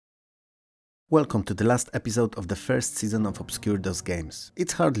Welcome to the last episode of the first season of Obscure DOS games.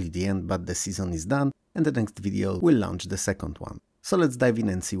 It's hardly the end, but the season is done and the next video will launch the second one. So let's dive in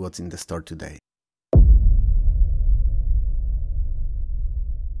and see what's in the store today.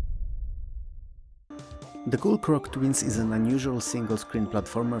 The cool Croc Twins is an unusual single-screen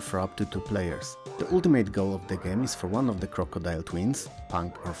platformer for up to 2 players. The ultimate goal of the game is for one of the crocodile twins,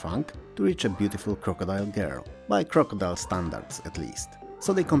 Punk or Funk, to reach a beautiful crocodile girl, by crocodile standards at least.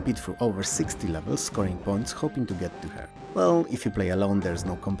 So they compete through over 60 levels, scoring points, hoping to get to her. Well, if you play alone there's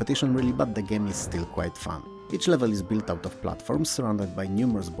no competition really, but the game is still quite fun. Each level is built out of platforms surrounded by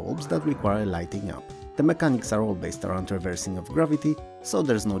numerous bulbs that require lighting up. The mechanics are all based around reversing of gravity, so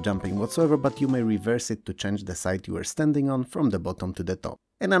there's no jumping whatsoever, but you may reverse it to change the side you are standing on from the bottom to the top.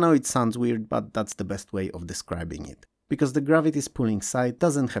 And I know it sounds weird, but that's the best way of describing it. Because the gravity's pulling side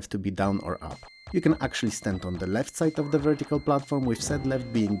doesn't have to be down or up. You can actually stand on the left side of the vertical platform, with said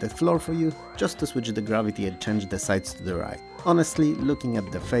left being the floor for you, just to switch the gravity and change the sides to the right. Honestly, looking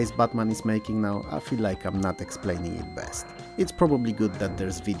at the face Batman is making now, I feel like I'm not explaining it best. It's probably good that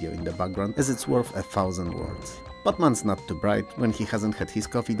there's video in the background, as it's worth 1,000 words. Batman's not too bright when he hasn't had his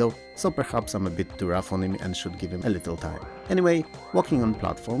coffee though, so perhaps I'm a bit too rough on him and should give him a little time. Anyway, walking on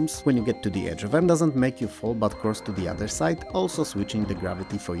platforms, when you get to the edge of them, doesn't make you fall but cross to the other side, also switching the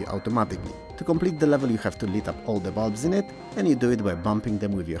gravity for you automatically. To complete the level you have to lit up all the bulbs in it, and you do it by bumping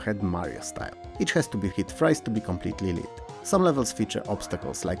them with your head Mario style. Each has to be hit thrice to be completely lit. Some levels feature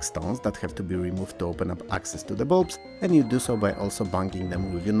obstacles like stones that have to be removed to open up access to the bulbs, and you do so by also banging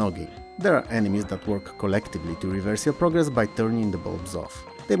them with your noggin. There are enemies that work collectively to reverse your progress by turning the bulbs off.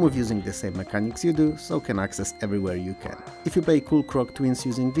 They move using the same mechanics you do, so can access everywhere you can. If you play cool Croc Twins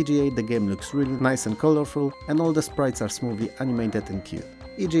using VGA, the game looks really nice and colorful, and all the sprites are smoothly animated and cute.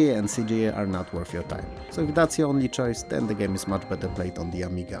 EGA and CGA are not worth your time, so if that's your only choice, then the game is much better played on the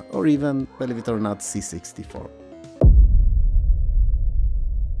Amiga, or even, believe it or not, C64.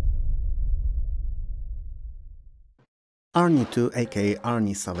 Arnie 2, aka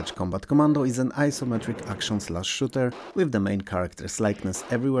Arnie Savage Combat Commando, is an isometric action/shooter with the main character's likeness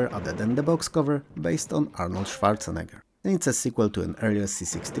everywhere other than the box cover, based on Arnold Schwarzenegger. And it's a sequel to an earlier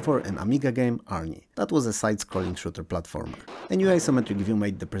C64 and Amiga game, Arnie, that was a side-scrolling shooter platformer. A new isometric view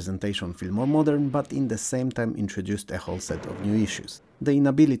made the presentation feel more modern, but in the same time introduced a whole set of new issues. The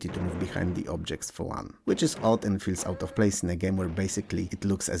inability to move behind the objects for one, which is odd and feels out of place in a game where basically it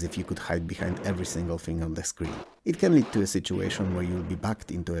looks as if you could hide behind every single thing on the screen. It can lead to a situation where you'll be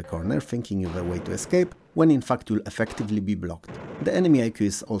backed into a corner thinking you have a way to escape, when in fact you'll effectively be blocked. The enemy IQ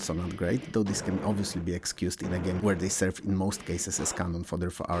is also not great, though this can obviously be excused in a game where they serve in most cases as cannon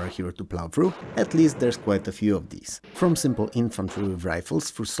fodder for our hero to plow through. At least there's quite a few of these. From simple infantry with rifles,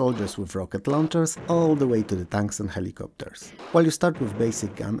 through soldiers with rocket launchers, all the way to the tanks and helicopters. While you start with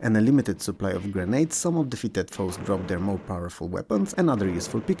basic gun and a limited supply of grenades, some of defeated foes drop their more powerful weapons and other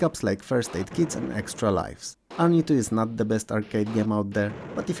useful pickups like first aid kits and extra lives. Arnie 2 is not the best arcade game out there,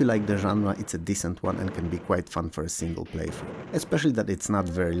 but if you like the genre, it's a decent one and can be quite fun for a single playthrough. Especially that it's not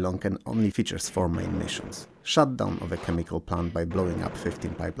very long and only features 4 main missions. Shutdown of a chemical plant by blowing up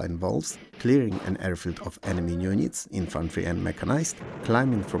 15 pipeline valves, clearing an airfield of enemy units, infantry and mechanized,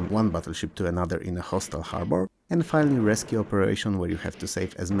 climbing from one battleship to another in a hostile harbor, and finally rescue operation where you have to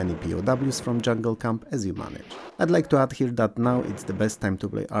save as many POWs from jungle camp as you manage. I'd like to add here that now it's the best time to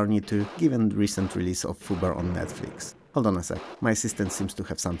play Arnie 2, given the recent release of Fubar on Netflix. Hold on a sec, my assistant seems to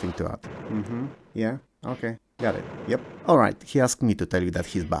have something to add. Yeah? Okay, got it. Yep. Alright, he asked me to tell you that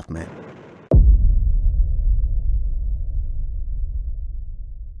he's Batman.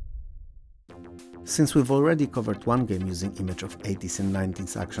 Since we've already covered one game using image of 80s and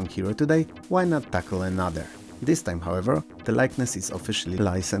 90s action hero today, why not tackle another? This time, however, the likeness is officially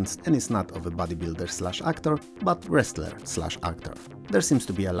licensed and is not of a bodybuilder/actor, but wrestler/actor. There seems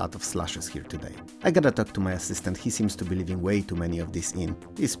to be a lot of slashes here today. I gotta talk to my assistant, he seems to be leaving way too many of these in.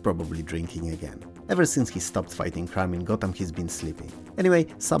 He's probably drinking again. Ever since he stopped fighting crime in Gotham, he's been sleeping. Anyway,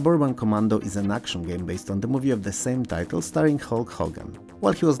 Suburban Commando is an action game based on the movie of the same title starring Hulk Hogan.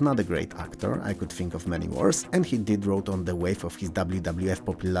 While he was not a great actor, I could think of many worse, and he did rode on the wave of his WWF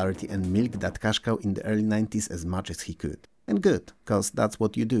popularity and milk that cash cow in the early 90s as much as he could. And good, cause that's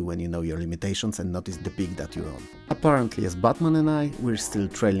what you do when you know your limitations and notice the peak that you're on. Apparently, as Batman and I, we're still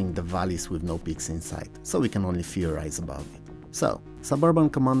trailing the valleys with no peaks in sight, so we can only theorize about it. So, Suburban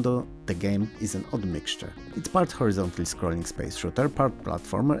Commando, the game, is an odd mixture. It's part horizontally scrolling space shooter, part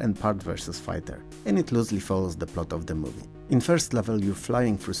platformer and part versus fighter, and it loosely follows the plot of the movie. In first level you're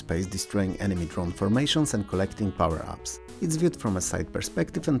flying through space, destroying enemy drone formations and collecting power-ups. It's viewed from a side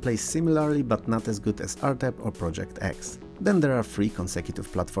perspective and plays similarly but not as good as R-Type or Project X. Then there are 3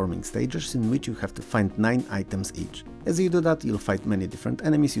 consecutive platforming stages in which you have to find 9 items each. As you do that, you'll fight many different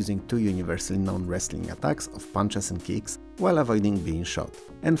enemies using 2 universally known wrestling attacks of punches and kicks, while avoiding being shot.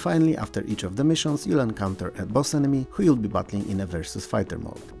 And finally, after each of the missions, you'll encounter a boss enemy who you'll be battling in a versus fighter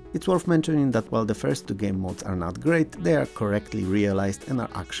mode. It's worth mentioning that while the first 2 game modes are not great, they are correctly realized and are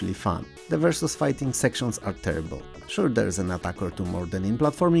actually fun. The versus fighting sections are terrible. Sure, there's an attack or 2 more than in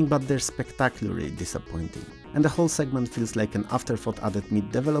platforming, but they're spectacularly disappointing. And the whole segment feels like an afterthought added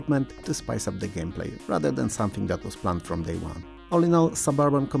mid-development to spice up the gameplay, rather than something that was planned from day one. All in all,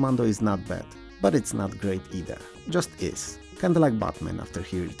 Suburban Commando is not bad, but it's not great either. Just is. Kinda like Batman after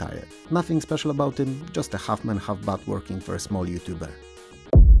he retired. Nothing special about him, just a half-man half-bat working for a small YouTuber.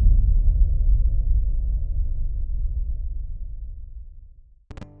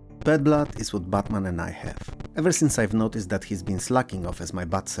 Bad blood is what Batman and I have. Ever since I've noticed that he's been slacking off as my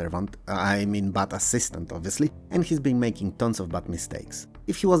bat servant, I mean bat assistant obviously, and he's been making tons of bad mistakes.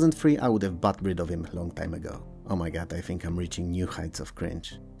 If he wasn't free, I would have bat rid of him a long time ago. Oh my god, I think I'm reaching new heights of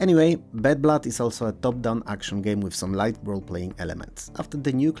cringe. Anyway, Bad Blood is also a top-down action game with some light role-playing elements. After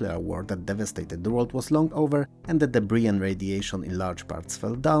the nuclear war that devastated the world was long over and the debris and radiation in large parts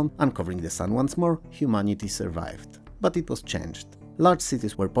fell down, uncovering the sun once more, humanity survived. But it was changed. Large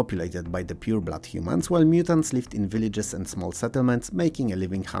cities were populated by the pure-blood humans, while mutants lived in villages and small settlements, making a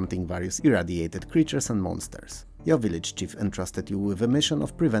living hunting various irradiated creatures and monsters. Your village chief entrusted you with a mission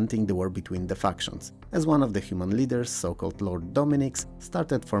of preventing the war between the factions, as one of the human leaders, so-called Lord Dominix,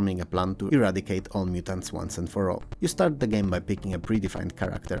 started forming a plan to eradicate all mutants once and for all. You start the game by picking a predefined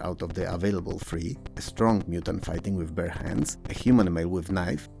character out of the available 3, a strong mutant fighting with bare hands, a human male with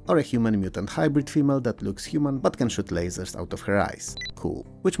knife, or a human-mutant hybrid female that looks human but can shoot lasers out of her eyes. Cool.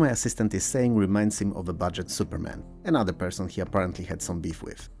 Which my assistant is saying reminds him of a budget Superman, another person he apparently had some beef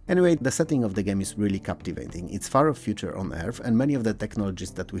with. Anyway, the setting of the game is really captivating. It's far of future on Earth, and many of the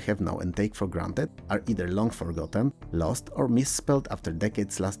technologies that we have now and take for granted are either long forgotten, lost, or misspelled after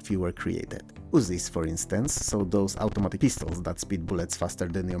decades last few were created. Uzis, for instance, so those automatic pistols that speed bullets faster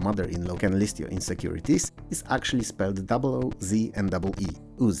than your mother-in-law can list your insecurities, is actually spelled O-Z and E.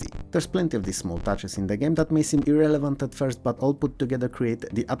 Uzi. There's plenty of these small touches in the game that may seem irrelevant at first, but all put together create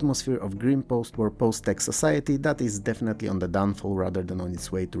the atmosphere of grim post-war post-tech society that is definitely on the downfall rather than on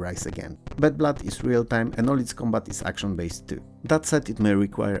its way to rise again. Bad Blood is real-time and all its combat is action-based too. That said, it may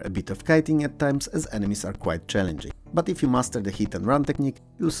require a bit of kiting at times as enemies are quite challenging. But if you master the hit and run technique,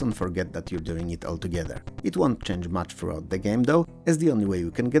 you'll soon forget that you're doing it altogether. It won't change much throughout the game though, as the only way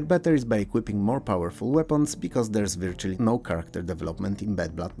you can get better is by equipping more powerful weapons, because there's virtually no character development in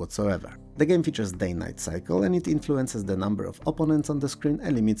Bad Blood whatsoever. The game features day-night cycle and it influences the number of opponents on the screen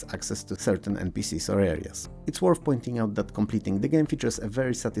and limits access to certain NPCs or areas. It's worth pointing out that completing the game features a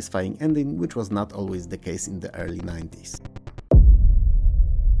very satisfying ending, which was not always the case in the early 90s.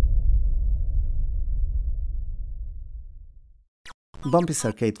 Bumpy's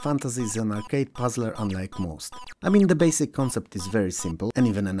Arcade Fantasy is an arcade puzzler unlike most. I mean, the basic concept is very simple, and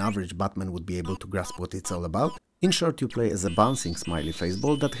even an average Batman would be able to grasp what it's all about. In short, you play as a bouncing smiley face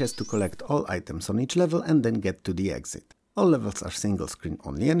ball that has to collect all items on each level and then get to the exit. All levels are single screen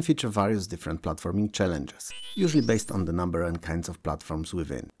only and feature various different platforming challenges, usually based on the number and kinds of platforms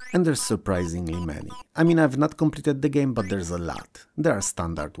within. And there's surprisingly many. I mean, I've not completed the game, but there's a lot. There are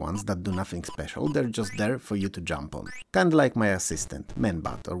standard ones that do nothing special, they're just there for you to jump on. Kinda like my assistant,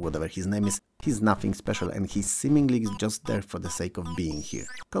 Manbat or whatever his name is. He's nothing special and he's seemingly just there for the sake of being here,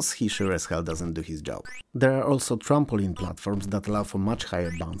 cause he sure as hell doesn't do his job. There are also trampoline platforms that allow for much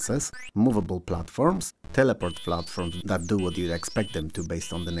higher bounces, movable platforms, teleport platforms that do what you'd expect them to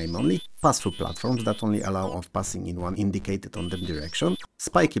based on the name only, pass-through platforms that only allow of passing in one indicated on them direction,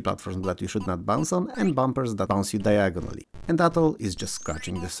 spiky platforms that you should not bounce on, and bumpers that bounce you diagonally. And that all is just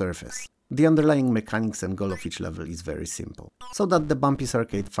scratching the surface. The underlying mechanics and goal of each level is very simple, so that the Bumpy's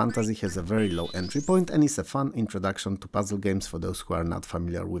Arcade Fantasy has a very low entry point and is a fun introduction to puzzle games for those who are not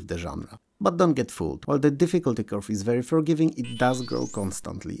familiar with the genre. But don't get fooled, while the difficulty curve is very forgiving, it does grow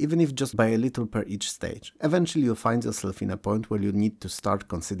constantly, even if just by a little per each stage. Eventually you'll find yourself in a point where you need to start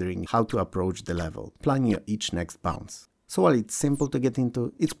considering how to approach the level, planning your each next bounce. So while it's simple to get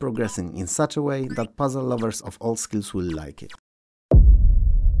into, it's progressing in such a way that puzzle lovers of all skills will like it.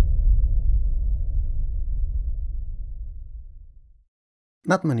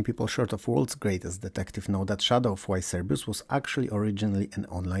 Not many people short of world's greatest detective know that Shadow of Yserbius was actually originally an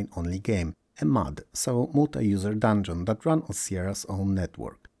online-only game, a MUD, so multi-user dungeon that ran on Sierra's own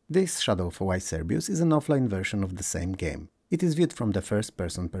network. This Shadow of Yserbius is an offline version of the same game. It is viewed from the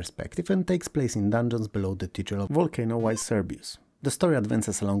first-person perspective and takes place in dungeons below the titular volcano Yserbius. The story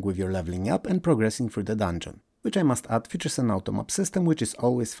advances along with your leveling up and progressing through the dungeon, which I must add features an auto-map system, which is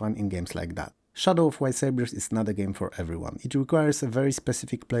always fun in games like that. Shadow of Yserbius is not a game for everyone. It requires a very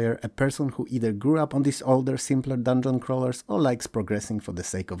specific player, a person who either grew up on these older, simpler dungeon crawlers or likes progressing for the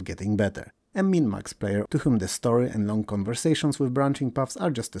sake of getting better. A min-max player to whom the story and long conversations with branching paths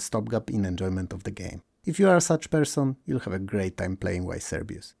are just a stopgap in enjoyment of the game. If you are such person, you'll have a great time playing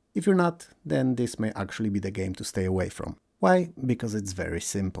Yserbius. If you're not, then this may actually be the game to stay away from. Why? Because it's very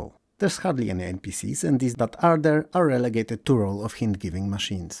simple. There's hardly any NPCs, and these that are there are relegated to role of hint-giving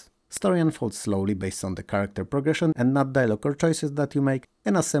machines. Story unfolds slowly based on the character progression and not dialogue or choices that you make,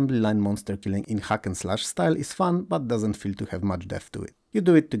 and assembly line monster killing in hack and slash style is fun but doesn't feel to have much depth to it. You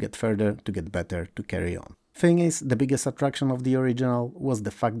do it to get further, to get better, to carry on. Thing is, the biggest attraction of the original was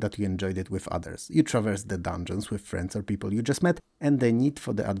the fact that you enjoyed it with others. You traversed the dungeons with friends or people you just met, and the need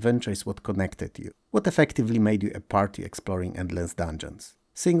for the adventure is what connected you, what effectively made you a party exploring endless dungeons.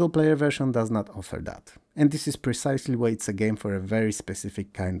 Single-player version does not offer that, and this is precisely why it's a game for a very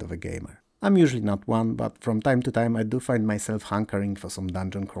specific kind of a gamer. I'm usually not one, but from time to time I do find myself hankering for some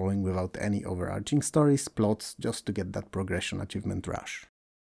dungeon crawling without any overarching stories, plots, just to get that progression achievement rush.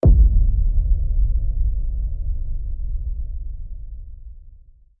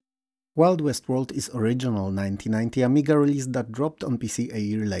 Wild West World is original 1990 Amiga release that dropped on PC a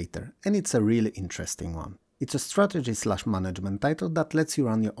year later, and it's a really interesting one. It's a strategy/management title that lets you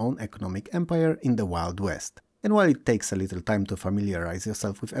run your own economic empire in the Wild West. And while it takes a little time to familiarize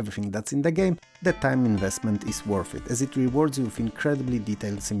yourself with everything that's in the game, the time investment is worth it, as it rewards you with incredibly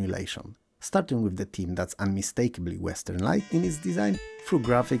detailed simulation. Starting with the theme that's unmistakably Western-like in its design, through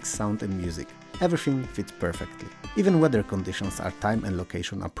graphics, sound and music. Everything fits perfectly. Even weather conditions are time and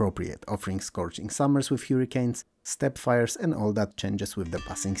location appropriate, offering scorching summers with hurricanes, steppe fires and all that changes with the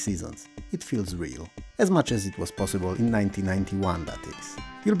passing seasons. It feels real. As much as it was possible in 1991, that is.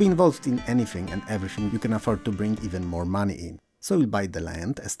 You'll be involved in anything and everything you can afford to bring even more money in. So you'll buy the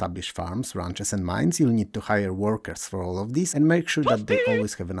land, establish farms, ranches and mines, you'll need to hire workers for all of this and make sure that they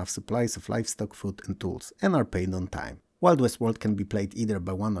always have enough supplies of livestock, food and tools, and are paid on time. Wild West World can be played either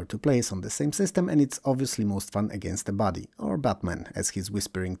by 1 or 2 players on the same system, and it's obviously most fun against a buddy, or Batman, as he's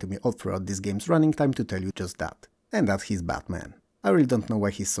whispering to me all throughout this game's running time to tell you just that. And that he's Batman. I really don't know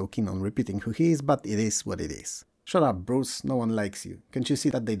why he's so keen on repeating who he is, but it is what it is. Shut up, Bruce, no one likes you. Can't you see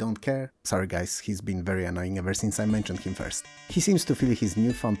that they don't care? Sorry guys, he's been very annoying ever since I mentioned him first. He seems to feel his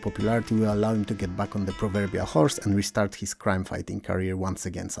newfound popularity will allow him to get back on the proverbial horse and restart his crime-fighting career once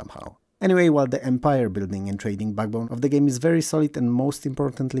again somehow. Anyway, while the empire building and trading backbone of the game is very solid and most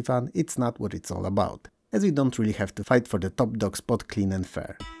importantly fun, it's not what it's all about, as you don't really have to fight for the top dog spot clean and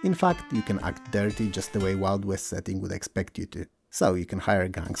fair. In fact, you can act dirty just the way Wild West setting would expect you to. So you can hire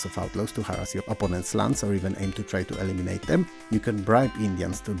gangs of outlaws to harass your opponent's lands or even aim to try to eliminate them, you can bribe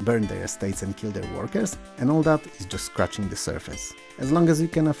Indians to burn their estates and kill their workers, and all that is just scratching the surface. As long as you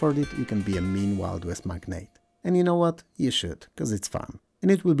can afford it, you can be a mean Wild West magnate. And you know what? You should, cause it's fun. And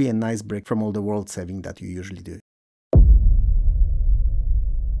it will be a nice break from all the world saving that you usually do.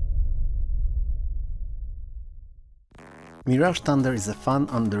 Mirage Thunder is a fun,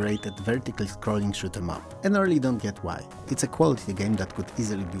 underrated, vertically scrolling shoot 'em up, and I really don't get why. It's a quality game that could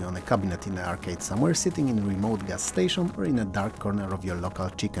easily be on a cabinet in an arcade somewhere, sitting in a remote gas station or in a dark corner of your local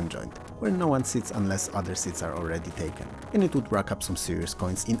chicken joint, where no one sits unless other seats are already taken. And it would rack up some serious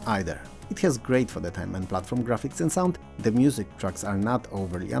coins in either. It has great for the time and platform graphics and sound, the music tracks are not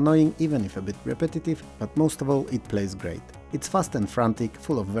overly annoying, even if a bit repetitive, but most of all it plays great. It's fast and frantic,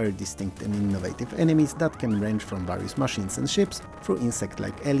 full of very distinct and innovative enemies that can range from various machines and ships, through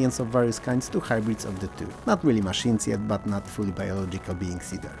insect-like aliens of various kinds to hybrids of the two. Not really machines yet, but not fully biological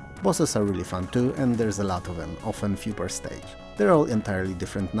beings either. Bosses are really fun too, and there's a lot of them, often few per stage. They're all entirely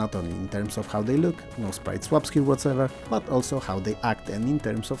different not only in terms of how they look, no sprite swap skill whatsoever, but also how they act and in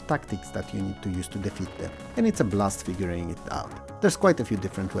terms of tactics that you need to use to defeat them. And it's a blast figuring it out. There's quite a few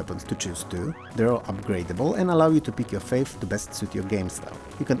different weapons to choose too, they're all upgradable and allow you to pick your fave to best suit your game style.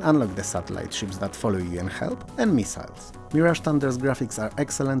 You can unlock the satellite ships that follow you and help, and missiles. Mirage Thunder's graphics are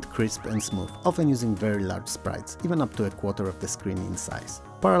excellent, crisp and smooth, often using very large sprites, even up to a quarter of the screen in size.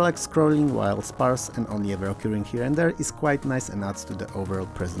 Parallax scrolling, while sparse and only ever occurring here and there, is quite nice and adds to the overall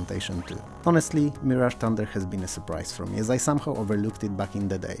presentation too. Honestly, Mirage Thunder has been a surprise for me, as I somehow overlooked it back in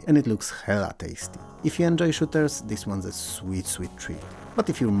the day, and it looks hella tasty. If you enjoy shooters, this one's a sweet treat. But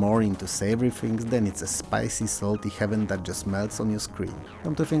if you're more into savory things, then it's a spicy, salty heaven that just melts on your screen.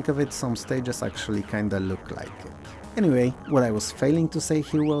 Come to think of it, some stages actually kinda look like it. Anyway, what I was failing to say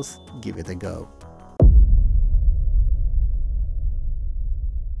here was, give it a go.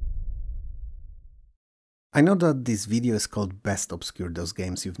 I know that this video is called Best Obscure Those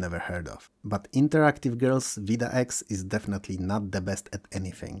Games You've Never Heard of, but Interactive Girls' Vida X is definitely not the best at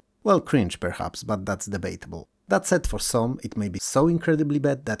anything. Well, cringe perhaps, but that's debatable. That said, for some, it may be so incredibly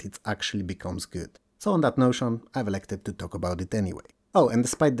bad that it actually becomes good. So on that notion, I've elected to talk about it anyway. Oh, and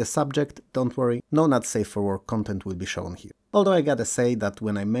despite the subject, don't worry, no not safe for work content will be shown here. Although I gotta say that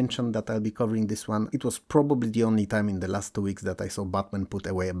when I mentioned that I'll be covering this one, it was probably the only time in the last 2 weeks that I saw Batman put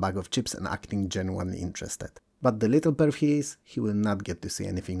away a bag of chips and acting genuinely interested. But the little perv he is, he will not get to see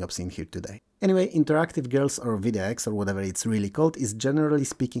anything obscene here today. Anyway, Interactive Girls, or Vida X or whatever it's really called, is generally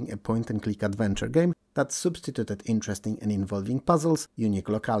speaking a point-and-click adventure game that substituted interesting and involving puzzles, unique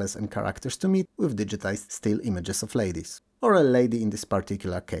locales and characters to meet with digitized still images of ladies. Or a lady in this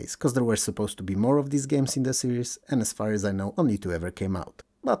particular case, cause there were supposed to be more of these games in the series, and as far as I know, only 2 ever came out.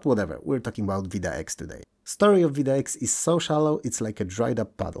 But whatever, we're talking about Vida X today. Story of Vida X is so shallow, it's like a dried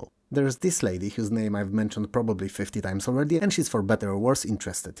up puddle. There's this lady whose name I've mentioned probably 50 times already, and she's for better or worse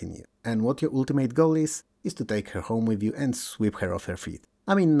interested in you. And what your ultimate goal is to take her home with you and sweep her off her feet.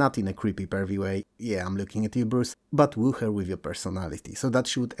 I mean, not in a creepy pervy way, yeah, I'm looking at you Bruce, but woo her with your personality, so that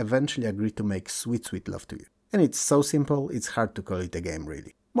she would eventually agree to make sweet love to you. And it's so simple, it's hard to call it a game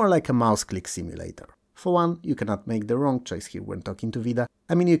really. More like a mouse-click simulator. For one, you cannot make the wrong choice here when talking to Vida.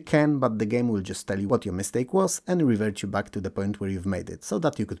 I mean, you can, but the game will just tell you what your mistake was and revert you back to the point where you've made it, so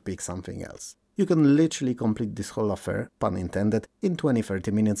that you could pick something else. You can literally complete this whole affair, pun intended, in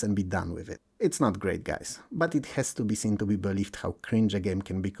 20-30 minutes and be done with it. It's not great, guys, but it has to be seen to be believed how cringe a game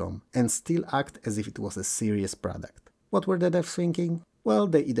can become, and still act as if it was a serious product. What were the devs thinking? Well,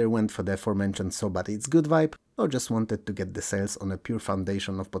 they either went for the aforementioned so bad it's good vibe, or just wanted to get the sales on a pure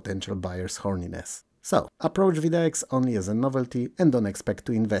foundation of potential buyers' horniness. So, approach Vida X only as a novelty and don't expect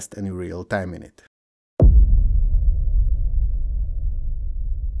to invest any real time in it.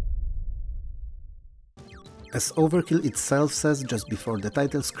 As Overkill itself says just before the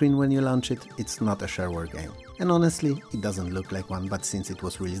title screen when you launch it, it's not a shareware game. And honestly, it doesn't look like one, but since it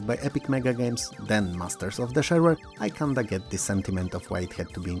was released by Epic Mega Games, then masters of the shareware, I kinda get the sentiment of why it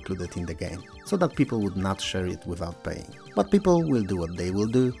had to be included in the game, so that people would not share it without paying. But people will do what they will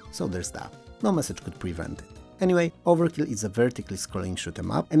do, so there's that. No message could prevent it. Anyway, Overkill is a vertically scrolling shoot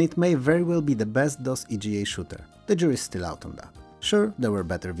 'em up, and it may very well be the best DOS EGA shooter. The jury's still out on that. Sure, there were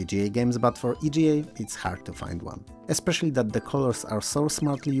better VGA games, but for EGA, it's hard to find one. Especially that the colors are so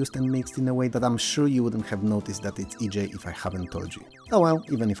smartly used and mixed in a way that I'm sure you wouldn't have noticed that it's EGA if I haven't told you. Oh well,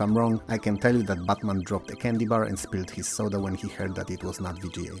 even if I'm wrong, I can tell you that Batman dropped a candy bar and spilled his soda when he heard that it was not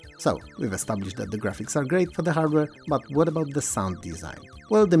VGA. So, we've established that the graphics are great for the hardware, but what about the sound design?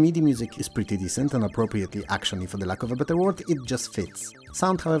 Well, the MIDI music is pretty decent and appropriately actiony for the lack of a better word, it just fits.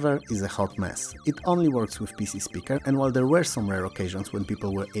 Sound, however, is a hot mess. It only works with PC speaker, and while there were some rare occasions when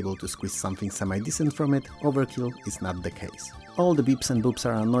people were able to squeeze something semi-decent from it, Overkill is not the case. All the beeps and boops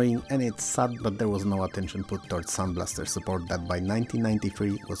are annoying, and it's sad that there was no attention put towards Sound Blaster support that by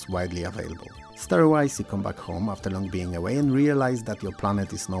 1993 was widely available. Story-wise, you come back home after long being away and realize that your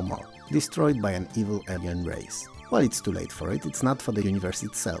planet is no more, destroyed by an evil alien race. Well, it's too late for it, it's not for the universe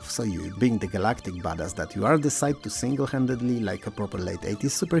itself, so you, being the galactic badass that you are, decide to single-handedly, like a proper late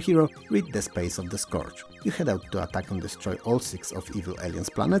 80s superhero, rid the space of the Scourge. You head out to attack and destroy all 6 of evil aliens'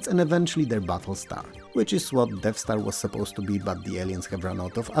 planets and eventually their battle star, which is what Death Star was supposed to be, but the aliens have run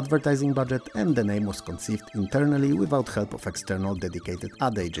out of advertising budget and the name was conceived internally without help of external dedicated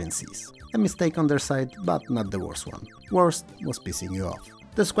ad agencies. A mistake on their side, but not the worst one. Worst was pissing you off.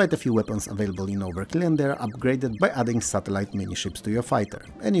 There's quite a few weapons available in Overkill and they're upgraded by adding satellite miniships to your fighter,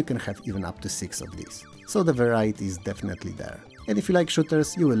 and you can have even up to 6 of these. So the variety is definitely there. And if you like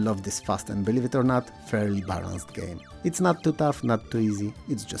shooters, you will love this fast and, believe it or not, fairly balanced game. It's not too tough, not too easy,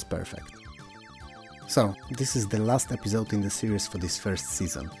 it's just perfect. So, this is the last episode in the series for this first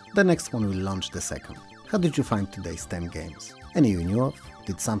season. The next one will launch the second. How did you find today's 10 games? Any you knew of?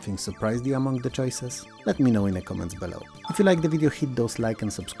 Did something surprise you among the choices? Let me know in the comments below. If you liked the video, hit those like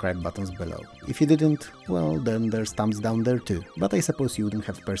and subscribe buttons below. If you didn't, well, then there's thumbs down there too, but I suppose you wouldn't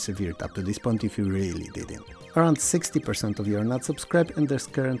have persevered up to this point if you really didn't. Around 60% of you are not subscribed and there's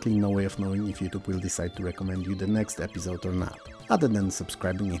currently no way of knowing if YouTube will decide to recommend you the next episode or not. other than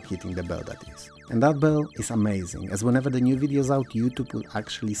subscribing and hitting the bell that is. And that bell is amazing, as whenever the new video is out, YouTube will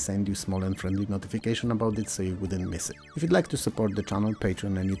actually send you small and friendly notification about it so you wouldn't miss it. If you'd like to support the channel,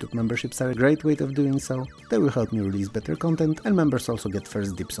 Patreon and YouTube memberships are a great way of doing so. They will help me release better content, and members also get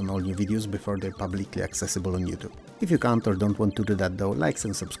first dibs on all new videos before they're publicly accessible on YouTube. If you can't or don't want to do that though, likes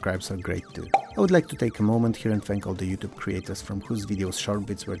and subscribes are great too. I would like to take a moment here and thank all the YouTube creators from whose videos short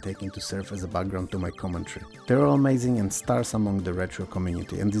bits were taken to serve as a background to my commentary. They're all amazing and stars among the retro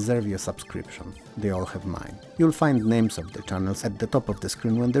community and deserve your subscription. They all have mine. You'll find names of the channels at the top of the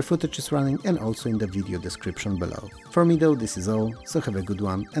screen when their footage is running and also in the video description below. For me though, this is all, so have a good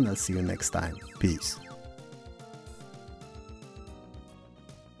one and I'll see you next time. Peace.